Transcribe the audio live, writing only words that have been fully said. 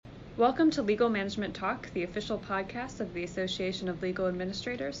Welcome to Legal Management Talk, the official podcast of the Association of Legal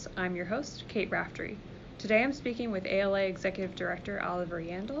Administrators. I'm your host, Kate Raftery. Today I'm speaking with ALA Executive Director Oliver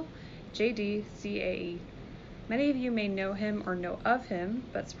Yandle, JD, CAE. Many of you may know him or know of him,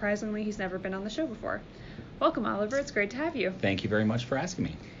 but surprisingly he's never been on the show before. Welcome, Oliver. It's great to have you. Thank you very much for asking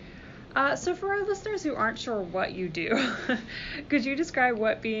me. So for our listeners who aren't sure what you do, could you describe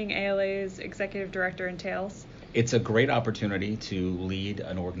what being ALA's Executive Director entails? It's a great opportunity to lead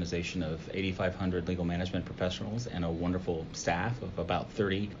an organization of 8,500 legal management professionals and a wonderful staff of about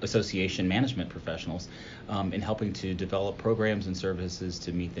 30 association management professionals in helping to develop programs and services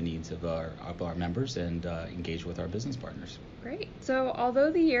to meet the needs of our members and engage with our business partners. Great. So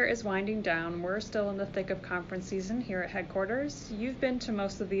although the year is winding down, we're still in the thick of conference season here at headquarters. You've been to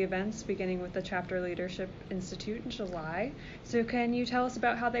most of the events, beginning with the Chapter Leadership Institute in July. So can you tell us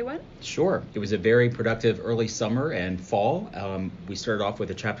about how they went? Sure. It was a very productive early summer and fall. We started off with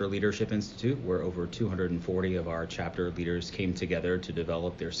the Chapter Leadership Institute, where over 240 of our chapter leaders came together to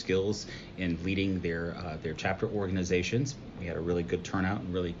develop their skills in leading their chapter organizations. We had a really good turnout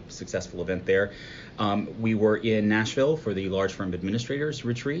and really successful event there. We were in Nashville for the Large Firm Administrators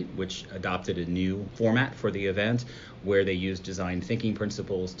Retreat, which adopted a new format for the event where they used design thinking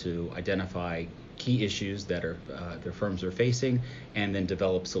principles to identify key issues that their firms are facing and then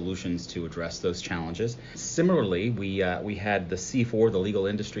develop solutions to address those challenges. Similarly, we had the C4, the Legal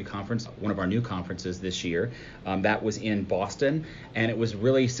Industry Conference, one of our new conferences this year. That was in Boston, and it was a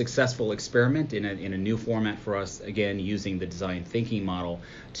really successful experiment in a new format for us, again, using the design thinking model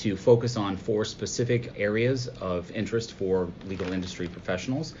to focus on 4 specific areas of interest for legal industry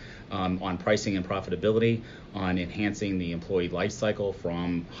professionals, on pricing and profitability, on enhancing the employee life cycle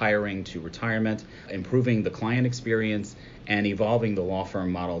from hiring to retirement, improving the client experience, and evolving the law firm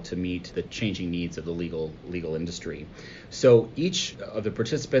model to meet the changing needs of the legal industry. So each of the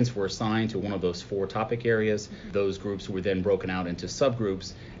participants were assigned to one of those 4 topic areas. Those groups were then broken out into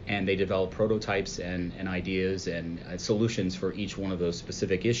subgroups, and they developed prototypes and ideas and solutions for each one of those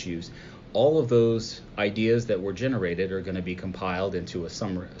specific issues. All of those ideas that were generated are going to be compiled into a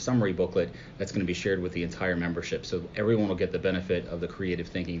summary booklet that's going to be shared with the entire membership. So everyone will get the benefit of the creative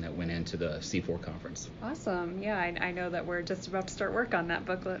thinking that went into the C4 conference. Awesome. Yeah, I know that we're just about to start work on that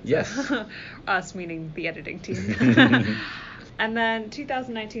booklet. So. Yes. Us, meaning the editing team. And then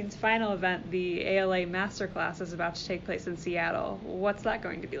 2019's final event, the ALA Masterclass, is about to take place in Seattle. What's that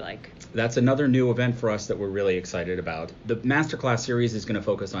going to be like? That's another new event for us that we're really excited about. The Masterclass series is going to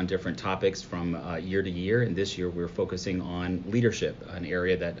focus on different topics from year to year, and this year we're focusing on leadership, an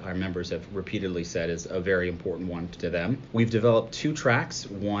area that our members have repeatedly said is a very important one to them. We've developed 2 tracks,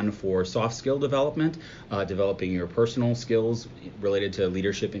 one for soft skill development, developing your personal skills related to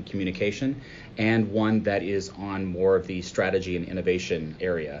leadership and communication, and one that is on more of the strategy and innovation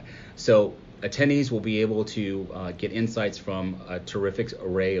area. So attendees will be able to get insights from a terrific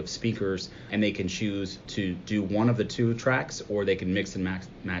array of speakers, and they can choose to do one of the 2 tracks, or they can mix and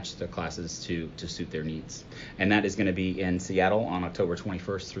match the classes to suit their needs. And that is going to be in Seattle on October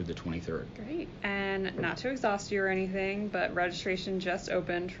 21st through the 23rd. Great. And not to exhaust you or anything, but registration just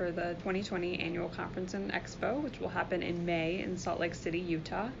opened for the 2020 Annual Conference and Expo, which will happen in May in Salt Lake City,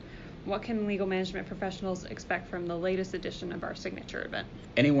 Utah. What can legal management professionals expect from the latest edition of our signature event?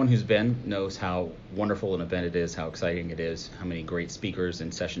 Anyone who's been knows how wonderful an event it is, how exciting it is, how many great speakers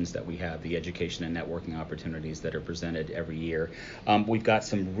and sessions that we have, the education and networking opportunities that are presented every year. We've got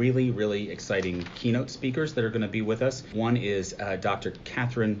some really, really exciting keynote speakers that are going to be with us. One is Dr.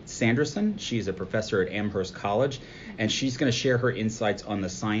 Catherine Sanderson. She's a professor at Amherst College, and she's going to share her insights on the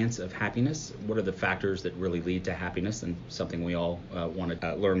science of happiness. What are the factors that really lead to happiness, and something we all want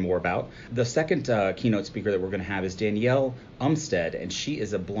to learn more about. The second keynote speaker that we're going to have is Danielle Umstead, and she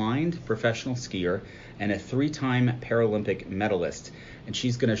is a blind professional skier and a 3-time Paralympic medalist. And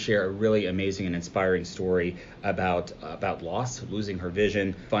she's going to share a really amazing and inspiring story about loss, losing her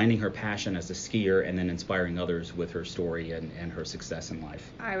vision, finding her passion as a skier, and then inspiring others with her story and her success in life.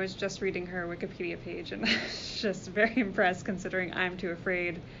 I was just reading her Wikipedia page, and just very impressed, considering I'm too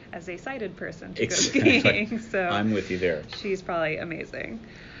afraid as a sighted person to go skiing. So I'm with you there. She's probably amazing.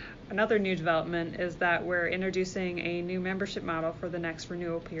 Another new development is that we're introducing a new membership model for the next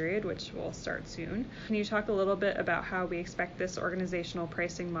renewal period, which will start soon. Can you talk a little bit about how we expect this organizational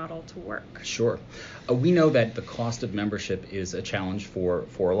pricing model to work? Sure. We know that the cost of membership is a challenge for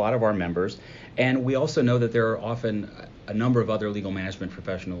a lot of our members, and we also know that there are often a number of other legal management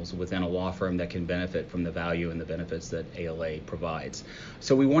professionals within a law firm that can benefit from the value and the benefits that ALA provides.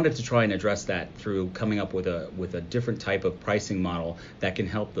 So we wanted to try and address that through coming up with a different type of pricing model that can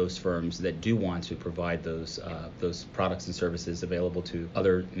help those firms that do want to provide those products and services available to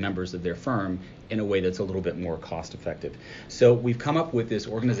other members of their firm in a way that's a little bit more cost effective. So we've come up with this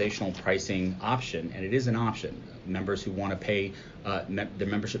organizational pricing option, and it is an option. Members who want to pay the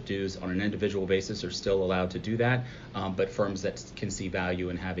membership dues on an individual basis are still allowed to do that, but firms that can see value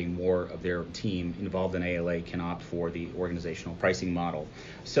in having more of their team involved in ALA can opt for the organizational pricing model.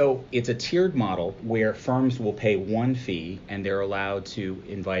 So it's a tiered model where firms will pay one fee, and they're allowed to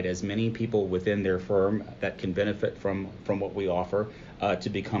invite as many people within their firm that can benefit from what we offer to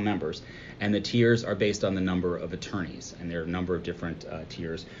become members. And the tiers are based on the number of attorneys, and there are a number of different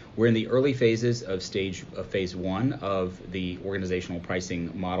tiers. We're in the early phases of phase one of the organizational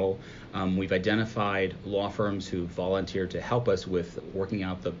pricing model. We've identified law firms who volunteered to help us with working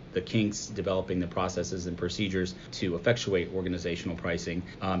out the kinks, developing the processes and procedures to effectuate organizational pricing.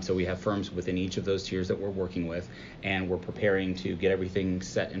 So we have firms within each of those tiers that we're working with, and we're preparing to get everything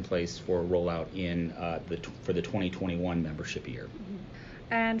set in place for a rollout for the 2021 membership year.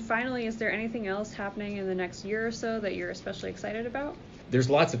 And finally, is there anything else happening in the next year or so that you're especially excited about? There's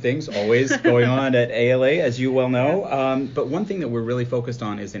lots of things always going on at ALA, as you well know. But one thing that we're really focused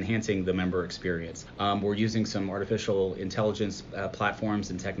on is enhancing the member experience. We're using some artificial intelligence platforms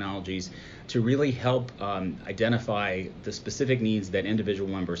and technologies to really help identify the specific needs that individual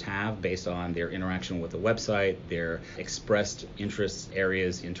members have based on their interaction with the website, their expressed interest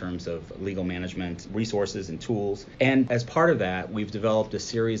areas in terms of legal management resources and tools. And as part of that, we've developed a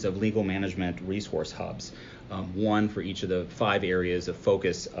series of legal management resource hubs. One for each of the 5 areas of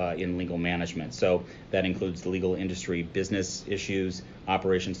focus in legal management. So that includes the legal industry, business issues,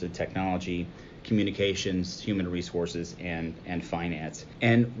 operations and technology, communications, human resources, and finance.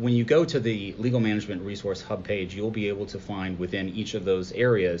 And when you go to the Legal Management Resource Hub page, you'll be able to find within each of those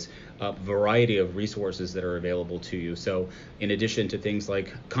areas a variety of resources that are available to you. So in addition to things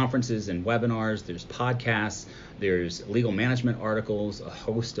like conferences and webinars, there's podcasts, there's legal management articles, a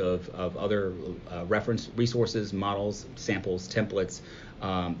host of other reference resources, models, samples, templates,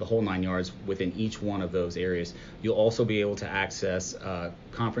 the whole 9 yards within each one of those areas. You'll also be able to access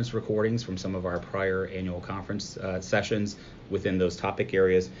conference recordings from some of our prior annual conference sessions within those topic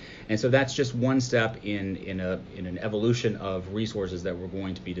areas. And so that's just one step in an evolution of resources that we're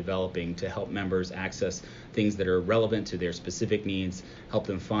going to be developing to help members access things that are relevant to their specific needs, help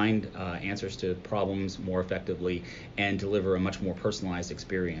them find answers to problems more effectively, and deliver a much more personalized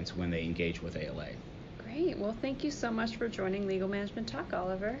experience when they engage with ALA. Great. Well, thank you so much for joining Legal Management Talk,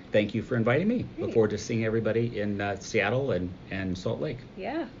 Oliver. Thank you for inviting me. Great. Look forward to seeing everybody in Seattle and Salt Lake.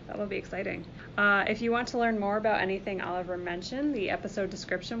 Yeah, that'll be exciting. If you want to learn more about anything Oliver mentioned, the episode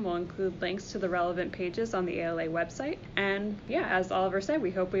description will include links to the relevant pages on the ALA website. And yeah, as Oliver said,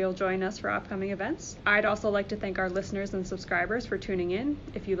 we hope you'll join us for upcoming events. I'd also like to thank our listeners and subscribers for tuning in.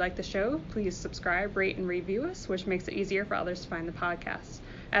 If you like the show, please subscribe, rate, and review us, which makes it easier for others to find the podcast.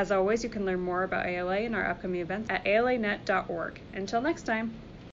 As always, you can learn more about ALA and our upcoming events at alanet.org. Until next time.